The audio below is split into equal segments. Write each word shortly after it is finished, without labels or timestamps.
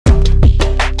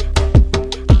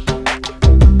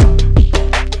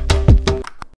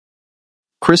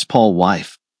Chris Paul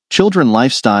wife, children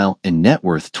lifestyle and net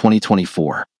worth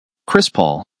 2024. Chris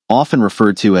Paul, often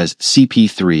referred to as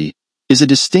CP3, is a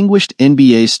distinguished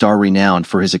NBA star renowned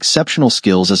for his exceptional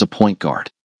skills as a point guard.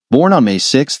 Born on May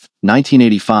 6,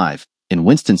 1985, in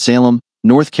Winston-Salem,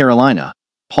 North Carolina,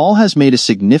 Paul has made a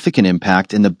significant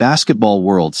impact in the basketball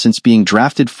world since being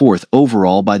drafted 4th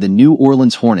overall by the New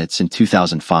Orleans Hornets in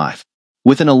 2005.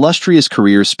 With an illustrious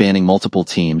career spanning multiple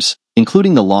teams,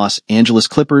 including the Los Angeles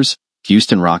Clippers,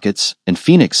 Houston Rockets, and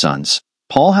Phoenix Suns,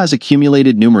 Paul has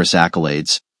accumulated numerous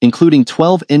accolades, including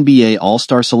 12 NBA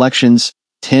All-Star selections,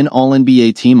 10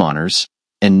 All-NBA team honors,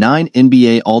 and 9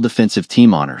 NBA All-Defensive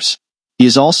Team honors. He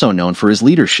is also known for his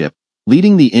leadership,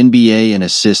 leading the NBA in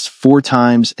assists 4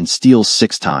 times and steals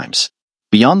 6 times.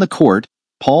 Beyond the court,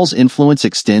 Paul's influence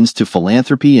extends to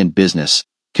philanthropy and business,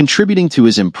 contributing to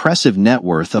his impressive net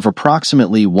worth of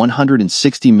approximately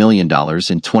 $160 million in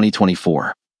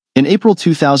 2024. In April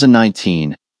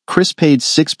 2019, Chris paid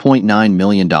 $6.9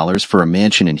 million for a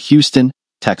mansion in Houston,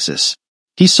 Texas.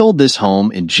 He sold this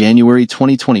home in January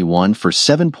 2021 for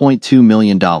 $7.2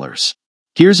 million.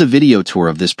 Here's a video tour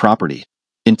of this property.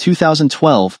 In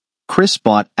 2012, Chris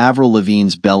bought Avril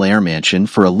Lavigne's Bel Air mansion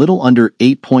for a little under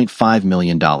 $8.5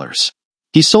 million.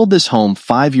 He sold this home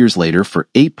 5 years later for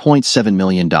 $8.7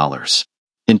 million.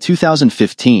 In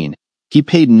 2015, he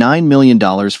paid $9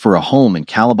 million for a home in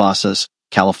Calabasas,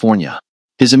 California.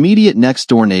 His immediate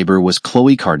next-door neighbor was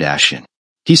Khloe Kardashian.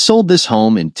 He sold this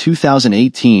home in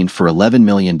 2018 for $11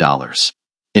 million.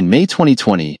 In May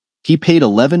 2020, he paid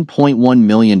 $11.1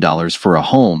 million for a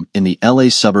home in the LA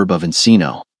suburb of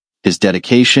Encino. His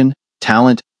dedication,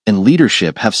 talent, and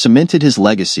leadership have cemented his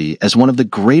legacy as one of the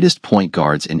greatest point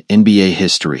guards in NBA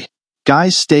history.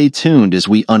 Guys, stay tuned as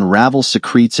we unravel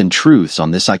secrets and truths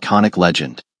on this iconic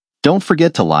legend. Don't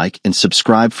forget to like and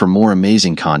subscribe for more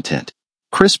amazing content.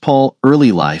 Chris Paul,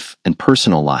 early life and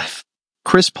personal life.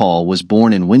 Chris Paul was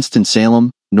born in Winston-Salem,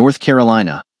 North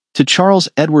Carolina, to Charles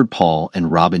Edward Paul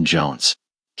and Robin Jones.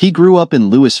 He grew up in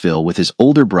Lewisville with his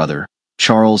older brother,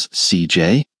 Charles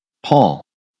C.J. Paul.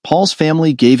 Paul's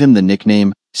family gave him the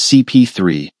nickname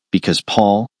CP3 because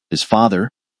Paul, his father,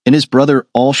 and his brother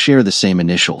all share the same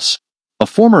initials. A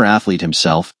former athlete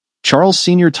himself, Charles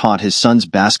Sr. taught his sons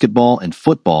basketball and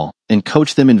football and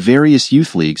coached them in various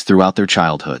youth leagues throughout their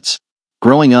childhoods.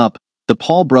 Growing up, the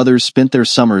Paul brothers spent their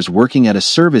summers working at a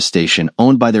service station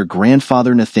owned by their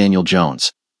grandfather Nathaniel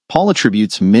Jones. Paul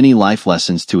attributes many life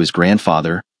lessons to his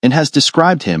grandfather and has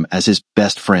described him as his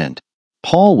best friend.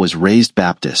 Paul was raised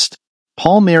Baptist.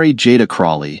 Paul married Jada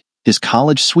Crawley, his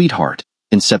college sweetheart,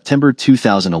 in September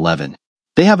 2011.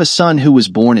 They have a son who was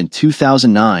born in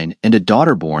 2009 and a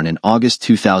daughter born in August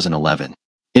 2011.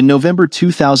 In November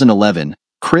 2011,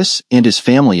 Chris and his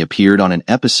family appeared on an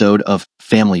episode of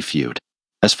Family Feud.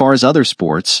 As far as other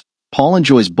sports, Paul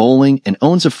enjoys bowling and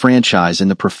owns a franchise in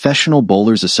the Professional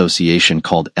Bowlers Association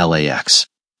called LAX.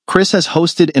 Chris has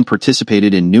hosted and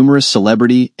participated in numerous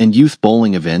celebrity and youth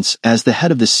bowling events as the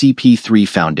head of the CP3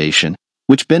 Foundation,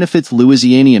 which benefits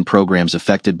Louisianian programs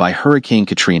affected by Hurricane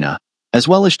Katrina, as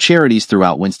well as charities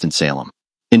throughout Winston-Salem.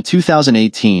 In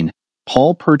 2018,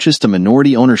 Paul purchased a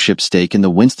minority ownership stake in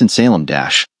the Winston-Salem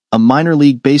Dash, a minor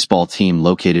league baseball team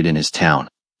located in his town.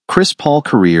 Chris Paul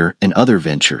career and other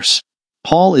ventures.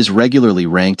 Paul is regularly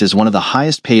ranked as one of the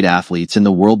highest-paid athletes in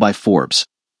the world by Forbes.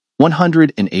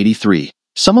 183.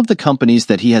 Some of the companies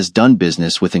that he has done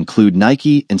business with include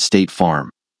Nike and State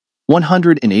Farm.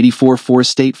 184. For a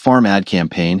State Farm ad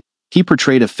campaign, he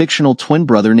portrayed a fictional twin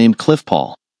brother named Cliff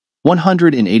Paul.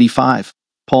 185.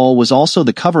 Paul was also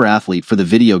the cover athlete for the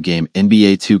video game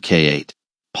NBA 2K8.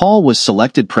 Paul was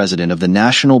selected president of the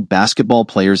National Basketball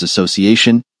Players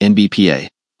Association, NBPA,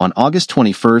 on August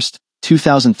 21,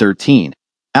 2013,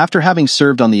 after having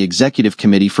served on the executive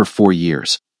committee for 4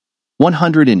 years.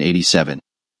 187.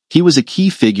 He was a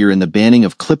key figure in the banning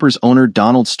of Clippers owner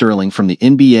Donald Sterling from the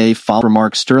NBA following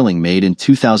remarks Sterling made in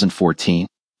 2014.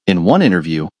 In one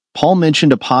interview, Paul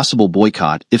mentioned a possible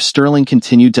boycott if Sterling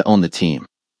continued to own the team.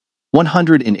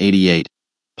 188.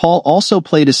 Paul also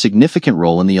played a significant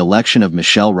role in the election of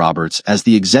Michelle Roberts as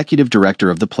the executive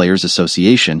director of the Players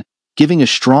Association, giving a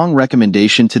strong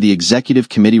recommendation to the executive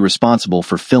committee responsible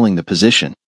for filling the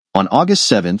position. On August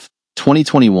 7,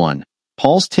 2021,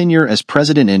 Paul's tenure as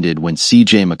president ended when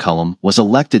C.J. McCollum was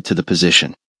elected to the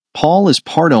position. Paul is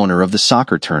part owner of the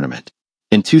soccer tournament.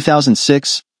 In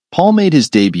 2006, Paul made his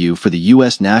debut for the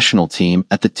U.S. national team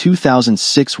at the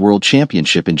 2006 World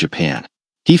Championship in Japan.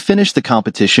 He finished the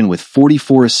competition with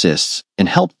 44 assists and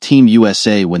helped Team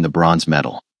USA win the bronze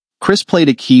medal. Chris played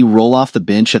a key role off the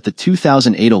bench at the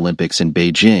 2008 Olympics in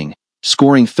Beijing,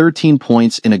 scoring 13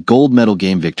 points in a gold medal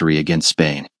game victory against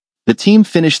Spain. The team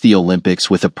finished the Olympics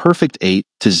with a perfect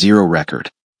 8-0 record.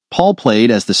 Paul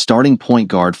played as the starting point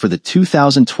guard for the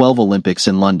 2012 Olympics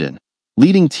in London,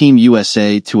 leading Team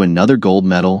USA to another gold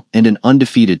medal and an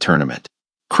undefeated tournament.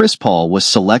 Chris Paul was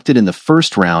selected in the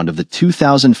first round of the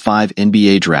 2005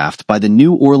 NBA draft by the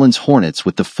New Orleans Hornets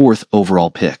with the 4th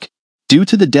overall pick. Due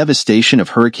to the devastation of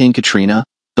Hurricane Katrina,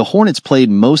 the Hornets played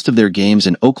most of their games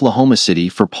in Oklahoma City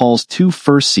for Paul's 2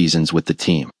 first seasons with the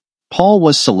team. Paul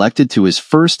was selected to his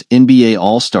first NBA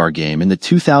All-Star game in the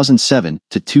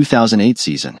 2007-2008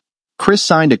 season. Chris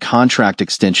signed a contract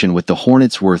extension with the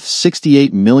Hornets worth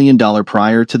 $68 million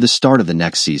prior to the start of the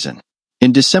next season.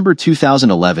 In December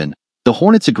 2011, the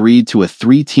Hornets agreed to a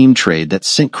 3-team trade that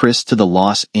sent Chris to the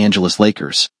Los Angeles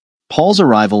Lakers. Paul's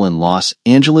arrival in Los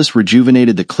Angeles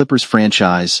rejuvenated the Clippers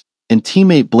franchise, and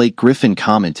teammate Blake Griffin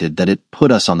commented that it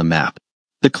put us on the map.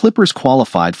 The Clippers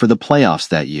qualified for the playoffs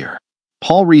that year.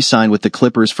 Paul re-signed with the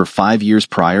Clippers for 5 years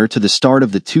prior to the start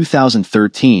of the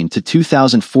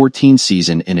 2013-2014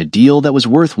 season in a deal that was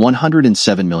worth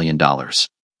 $107 million.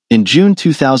 In June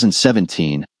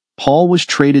 2017, Paul was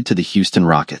traded to the Houston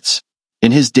Rockets.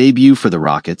 In his debut for the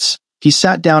Rockets, he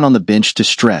sat down on the bench to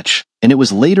stretch, and it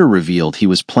was later revealed he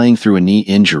was playing through a knee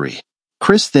injury.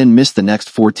 Chris then missed the next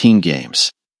 14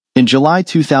 games. In July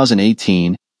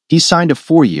 2018, he signed a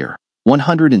 4-year,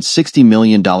 $160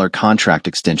 million contract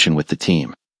extension with the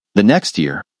team. The next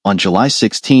year, on July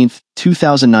 16,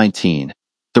 2019,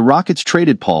 the Rockets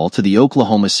traded Paul to the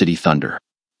Oklahoma City Thunder.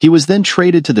 He was then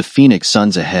traded to the Phoenix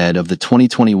Suns ahead of the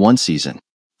 2021 season.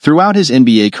 Throughout his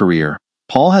NBA career,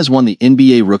 Paul has won the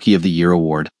NBA Rookie of the Year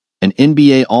award, an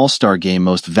NBA All-Star Game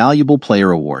Most Valuable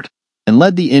Player award, and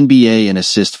led the NBA in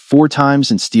assists 4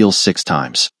 times and steals 6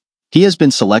 times. He has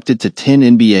been selected to 10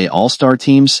 NBA All-Star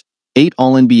teams, 8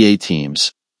 All-NBA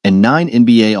teams, and 9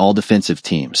 NBA All-Defensive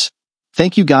teams.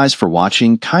 Thank you guys for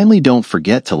watching. Kindly don't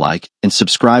forget to like and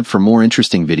subscribe for more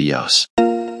interesting videos.